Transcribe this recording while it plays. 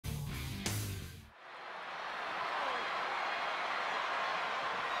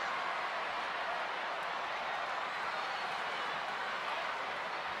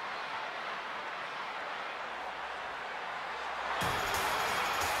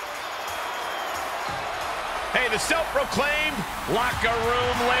Hey, the self-proclaimed locker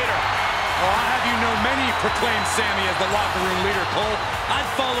room leader. Oh, I'll have you know many proclaim Sami as the locker room leader, Cole. I'd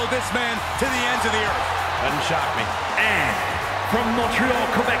follow this man to the ends of the earth. Doesn't shock me. And from Montreal,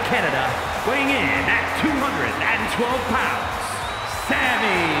 Quebec, Canada, weighing in at 212 pounds,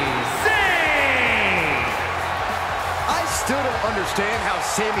 Sami Zayn! I still don't understand how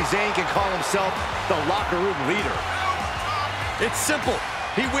Sami Zayn can call himself the locker room leader. It's simple.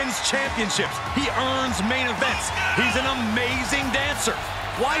 He wins championships. He earns main events. He's an amazing dancer.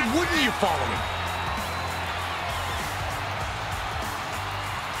 Why wouldn't you follow him?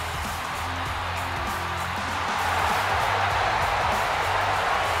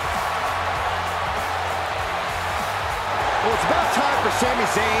 Well, it's about time for Sami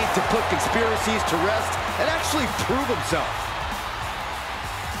Zayn to put conspiracies to rest and actually prove himself.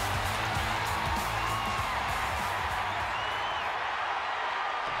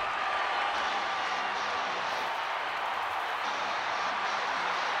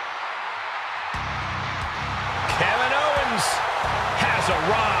 Kevin Owens has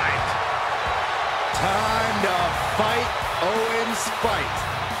arrived. Time to fight, Owens, fight.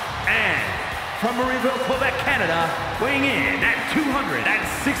 And from Marieville, Quebec, Canada, weighing in at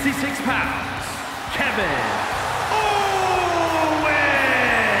 266 pounds, Kevin Owens!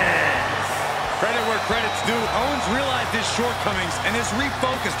 Credit where credit's due. Owens realized his shortcomings and has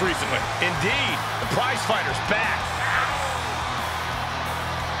refocused recently. Indeed, the prize fighter's back.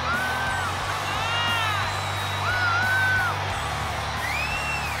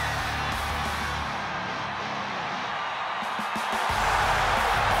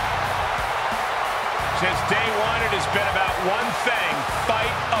 Since day one, it has been about one thing: fight,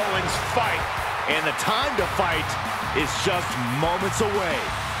 Owens, fight. And the time to fight is just moments away.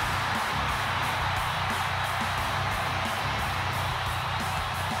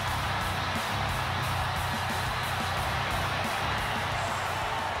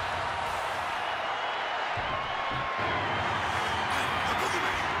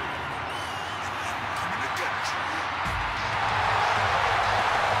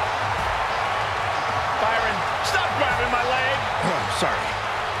 Byron, stop grabbing my leg. Oh, sorry.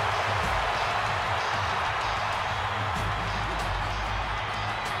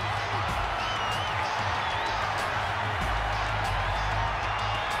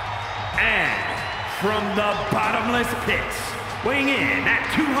 And from the bottomless pits, weighing in at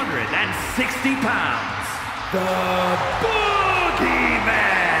 260 pounds, the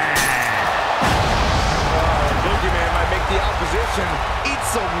Boogeyman! Boogeyman might make the opposition eat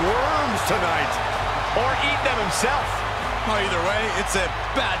some worms tonight. Or eat them himself. Oh, either way, it's a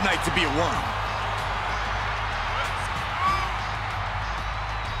bad night to be a worm.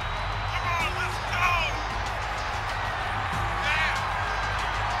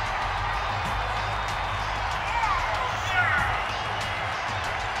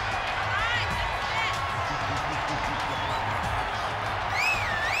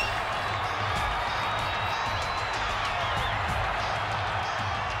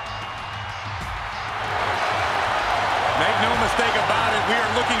 Make no mistake about it, we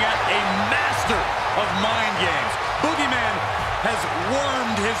are looking at a master of mind games. Boogeyman has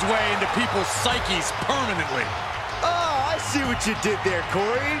wormed his way into people's psyches permanently. Oh, I see what you did there,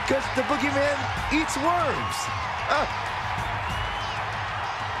 Corey, because the Boogeyman eats worms.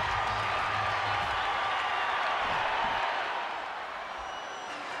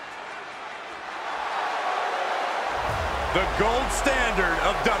 The gold standard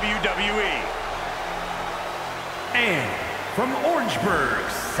of WWE. And from Orangeburg,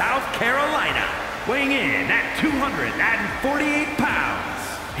 South Carolina, weighing in at 248 pounds,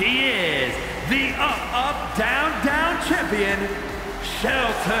 he is the UpUpDownDown champion,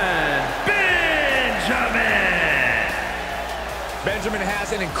 Shelton Benjamin! Benjamin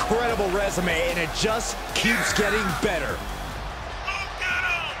has an incredible resume, and it just keeps getting better.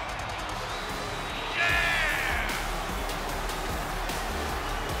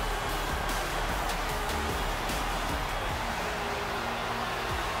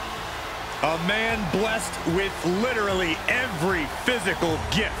 A man blessed with literally every physical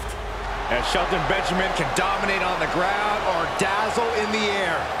gift. As Shelton Benjamin can dominate on the ground or dazzle in the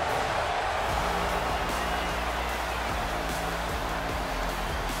air.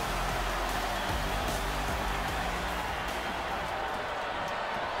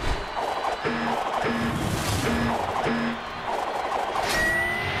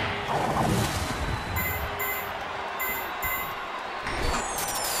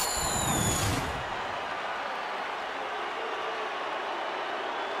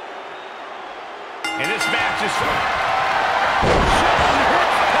 And this match is... Shelton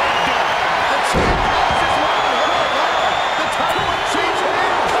hits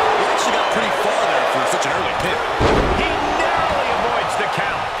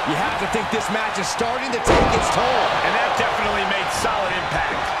think this match is starting to take its toll. And that definitely made solid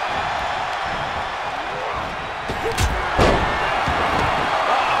impact.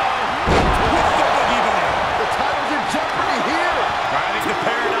 The title's in jeopardy here. I think the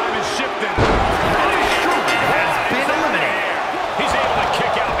paradigm is shifting. Braun Strowman has been eliminated. He's able to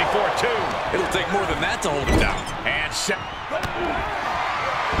kick out before two. It'll take more than that to hold him down. And Stun,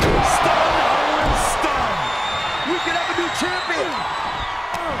 Owens, stun. We can have a new champion.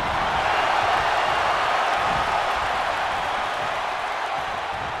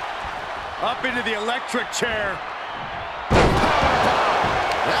 Up into the electric chair.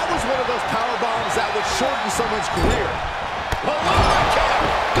 That was one of those power bombs that would shorten someone's career. Oh, my God!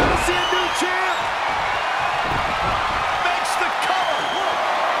 Gonna see a new champ! makes the cover.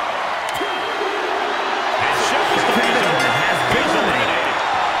 And Shelton Benjamin has been eliminated.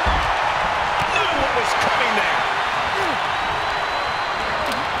 Knew what was coming there.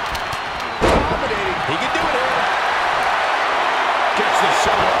 Dominating. He can do it here. Gets the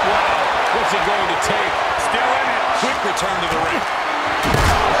show up. Wow. What's it going to take? Still in it. Quick return to the ring.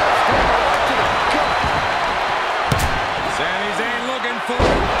 Sami Zayn looking for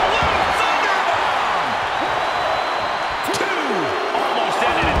Thunderbomb! Two. Almost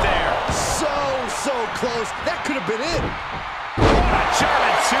ended it there. So close. That could have been it. What a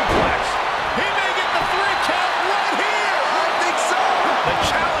German suplex. He may get the 3 count right here. I think so. The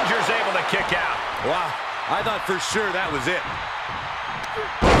challenger's able to kick out. Wow. I thought for sure that was it.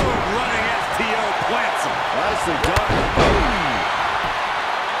 Running STO plants him. Nicely done.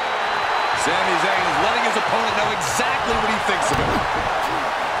 Sami Zayn is letting his opponent know exactly what he thinks of him.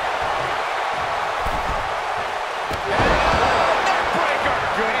 Neckbreaker.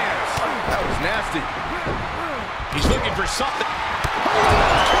 Good hands. That was nasty. He's looking for something.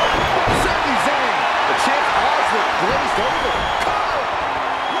 Sami Zayn. The champ's eyes look glazed over.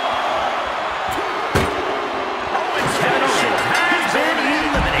 Kevin Owens has been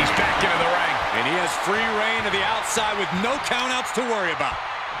eliminated. He's back into the ring. And he has free reign to the outside with no countouts to worry about.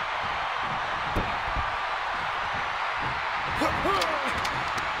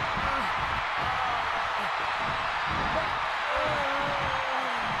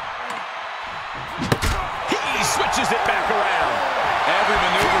 He switches it back around. Every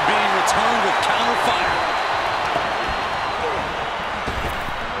maneuver being returned with counter fire.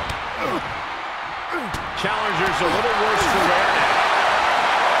 Challenger's a little worse for wear now.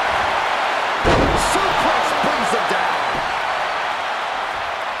 Suplex brings him down.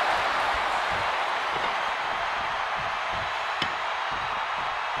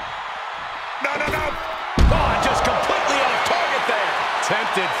 No. Oh, just completely out of target there.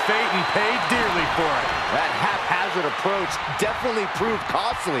 Tempted fate and paid dearly for it. That haphazard approach definitely proved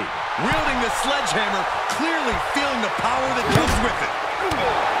costly. Wielding the sledgehammer, clearly feeling the power that comes with it.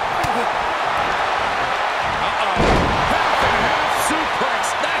 Half and half suplex.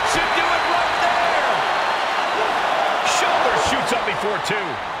 That should do it right there. Shoulder shoots up before two.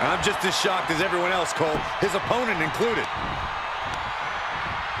 I'm just as shocked as everyone else, Cole, his opponent included.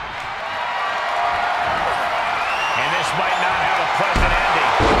 And this might not have a pleasant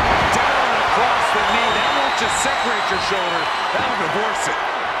ending. Down across the knee. That won't just separate your shoulder. That'll divorce it.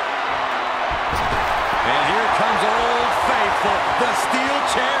 And here comes Old Faithful. The steel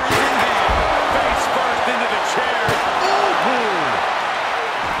chair is in hand. Face first into the chair. Ooh.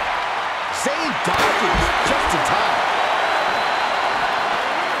 Zayn dodges just in time.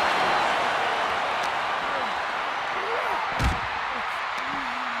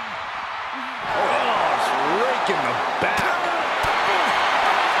 In the back.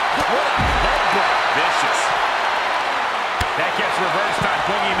 What a headbutt. Vicious. That gets reversed on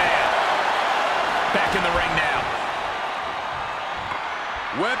Boogeyman. Back in the ring now.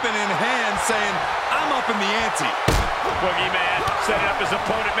 Weapon in hand saying, I'm up in the ante. Boogeyman setting up his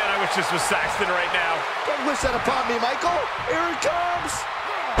opponent. Man, I wish this was Saxton right now. Don't wish that upon me, Michael. Here it comes.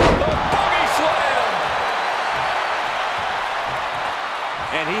 The Boogie Slam.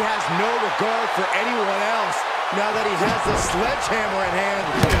 And he has no regard for anyone else now that he has the sledgehammer in hand.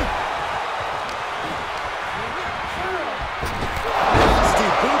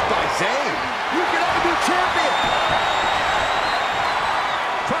 Nasty boot by Zayn. You can have a new champion.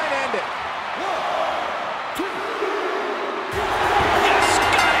 Try and end it. Yes,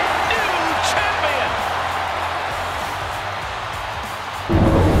 got it. New champion.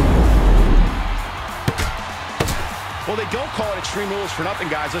 Well, they don't call it Extreme Rules for nothing,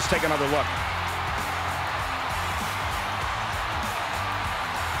 guys. Let's take another look.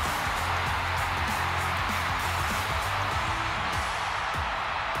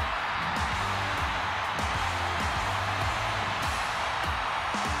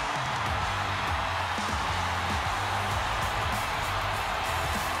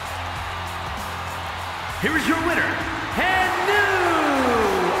 here is your winner, and new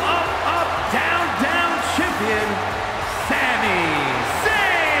UpUpDownDown champion, Sami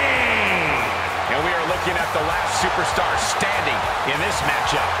Zayn. And we are looking at the last superstar standing in this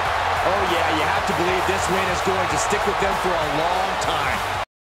matchup. Oh yeah, you have to believe this win is going to stick with them for a long time.